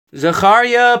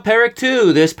Zechariah, Perek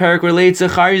 2. This Perek relates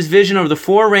Zechariah's vision of the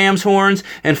 4 ram's horns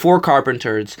and 4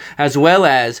 carpenters, as well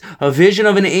as a vision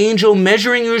of an angel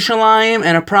measuring Yerushalayim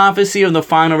and a prophecy of the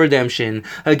final redemption.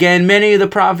 Again, many of the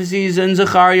prophecies in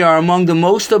Zechariah are among the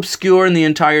most obscure in the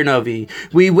entire Navi.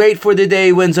 We wait for the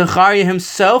day when Zechariah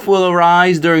himself will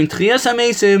arise during Tchias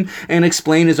HaMesim and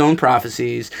explain his own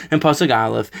prophecies. And Pasuk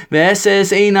Aleph,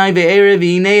 Ve'eses einai ve'erev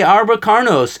hinei arba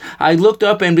karnos. I looked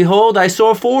up and behold, I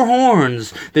saw 4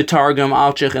 horns. The Targum,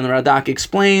 Alchich, and Radak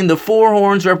explain the 4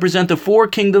 horns represent the 4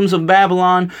 kingdoms of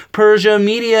Babylon, Persia,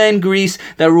 Media, and Greece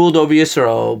that ruled over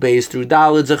Yisrael. Based through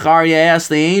Dalet, Zechariah asked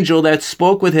the angel that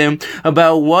spoke with him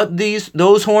about what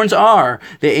those horns are.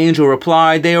 The angel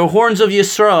replied, they are horns of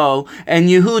Yisrael and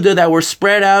Yehuda that were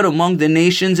spread out among the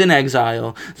nations in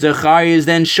exile. Zechariah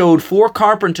then showed 4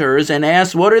 carpenters and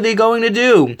asked, what are they going to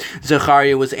do?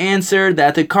 Zechariah was answered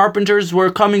that the carpenters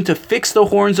were coming to fix the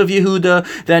horns of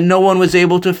Yehuda that no one was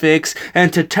able to fix,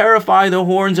 and to terrify the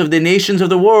horns of the nations of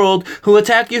the world who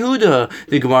attack Yehuda.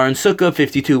 The Gemara in Sukkah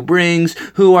 52 brings,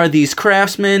 who are these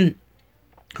craftsmen?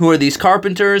 Who are these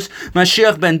carpenters?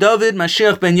 Mashiach ben David,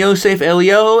 Mashiach ben Yosef,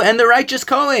 Eliyahu, and the righteous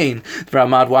Kohen.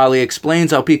 Ramad Wali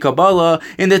explains, Al Pi Kabbalah,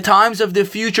 in the times of the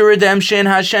future redemption,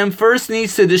 Hashem first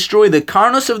needs to destroy the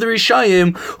karnos of the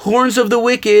Rishayim, horns of the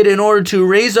wicked, in order to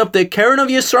raise up the Keren of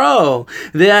Yisrael.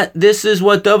 This is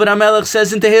what David HaMelech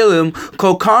says in Tehillim,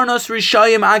 Kol karnos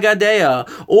Rishayim agadeya.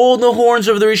 All the horns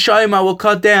of the Rishayim I will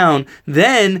cut down.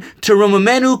 Then, to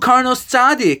Romamenu karnos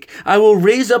Tzadik, I will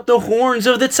raise up the horns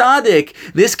of the Tzadik.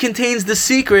 This contains the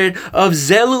secret of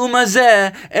Zelu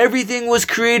Umazeh. Everything was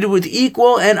created with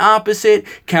equal and opposite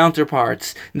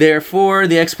counterparts. Therefore,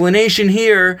 the explanation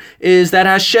here is that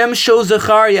Hashem shows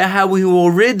Zechariah how he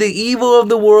will rid the evil of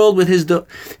the world with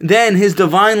then his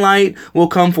divine light will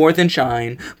come forth and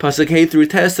shine. Pasuk Hey through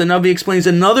Tes, the Navi explains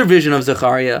another vision of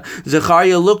Zechariah.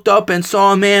 Zechariah looked up and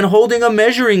saw a man holding a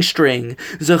measuring string.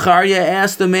 Zechariah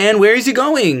asked the man, where is he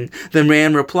going? The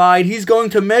man replied, he's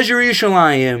going to measure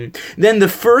Yerushalayim. Then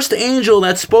the first angel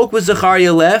that spoke with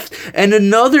Zechariah left, and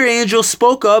another angel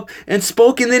spoke up and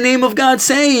spoke in the name of God,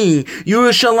 saying,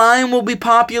 Yerushalayim will be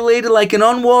populated like an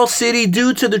unwalled city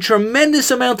due to the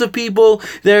tremendous amount of people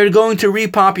that are going to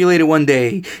repopulate it one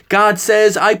day. God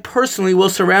says, I personally will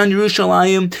surround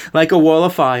Yerushalayim like a wall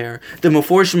of fire. The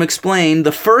Meforshim explained,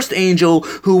 the first angel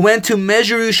who went to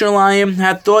measure Yerushalayim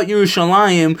had thought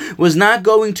Yerushalayim was not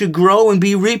going to grow and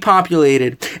be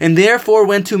repopulated, and therefore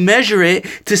went to measure it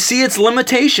to see its limitations.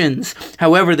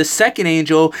 However, the second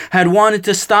angel had wanted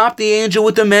to stop the angel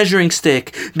with the measuring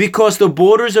stick, because the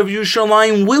borders of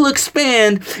Yerushalayim will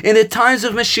expand in the times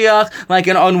of Mashiach like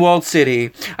an unwalled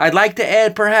city. I'd like to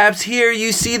add, perhaps here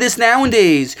you see this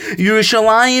nowadays.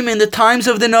 Yerushalayim in the times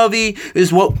of the Navi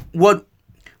is what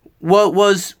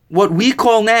we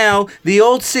call now the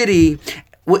old city.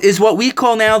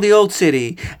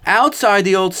 Outside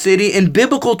the old city in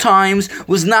biblical times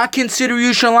was not considered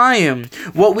Yerushalayim.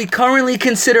 What we currently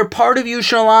consider part of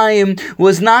Yerushalayim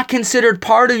was not considered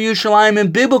part of Yerushalayim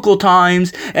in biblical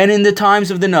times and in the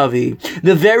times of the Navi.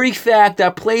 The very fact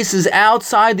that places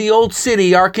outside the old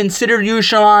city are considered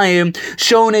Yerushalayim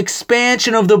show an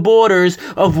expansion of the borders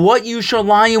of what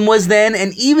Yerushalayim was then,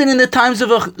 and even in the times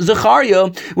of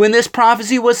Zechariah when this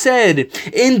prophecy was said.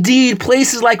 Indeed,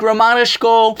 places like Ramat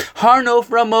Eshkol, Har Nof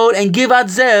Ramot, and Givat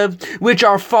Zev, which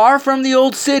are far from the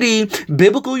old city,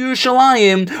 biblical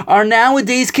Yerushalayim, are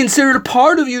nowadays considered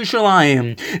part of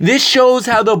Yerushalayim. This shows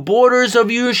how the borders of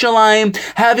Yerushalayim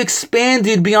have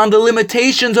expanded beyond the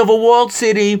limitations of a walled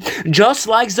city, just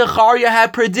like Zechariah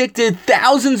had predicted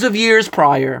thousands of years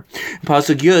prior.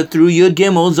 Pasuk Yud through Yud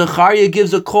Gimel, Zechariah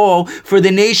gives a call for the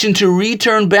nation to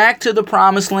return back to the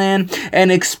promised land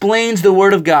and explains the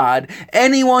word of God.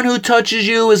 Anyone who touches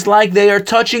you is like they are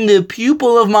touching the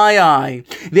pupil of my eye.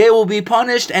 They will be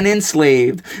punished and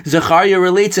enslaved. Zechariah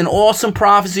relates an awesome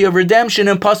prophecy of redemption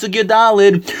in Pasuk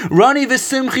Yudalid. Rani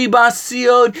v'simchi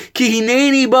ba'siod ki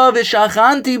hineni ba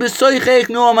v'shachanti b'soichech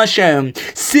noam Hashem.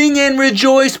 Sing and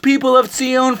rejoice, people of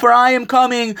Zion, for I am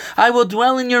coming. I will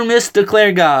dwell in your midst,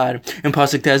 declare God. In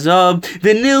Pasuk Tezav,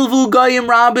 v'nilvu goyim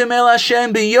rabim el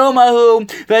Hashem b'yomahu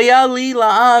v'yali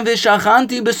la'am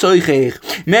v'shachanti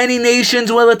b'soichech. Many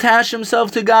nations will attach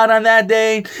themselves to God on that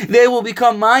day. They will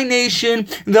become my nation,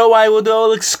 though I will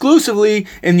dwell exclusively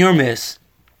in your midst.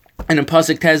 And in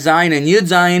Pasuk Tez Zayin and Yud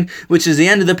Zayin, which is the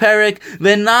end of the parak,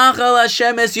 V'nachal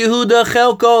Hashem es Yehuda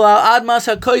chelko al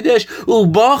admas hakodesh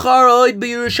u'bachar oid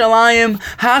b'Yerushalayim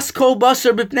haskol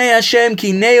basar b'pnei Hashem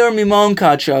ki neor mimon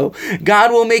kacho.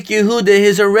 God will make Yehuda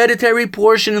his hereditary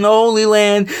portion in the Holy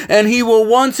Land, and he will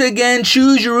once again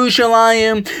choose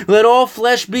Yerushalayim. Let all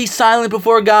flesh be silent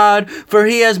before God, for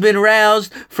he has been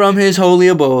roused from his holy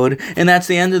abode. And that's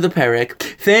the end of the parak.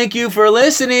 Thank you for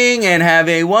listening, and have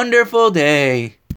a wonderful day.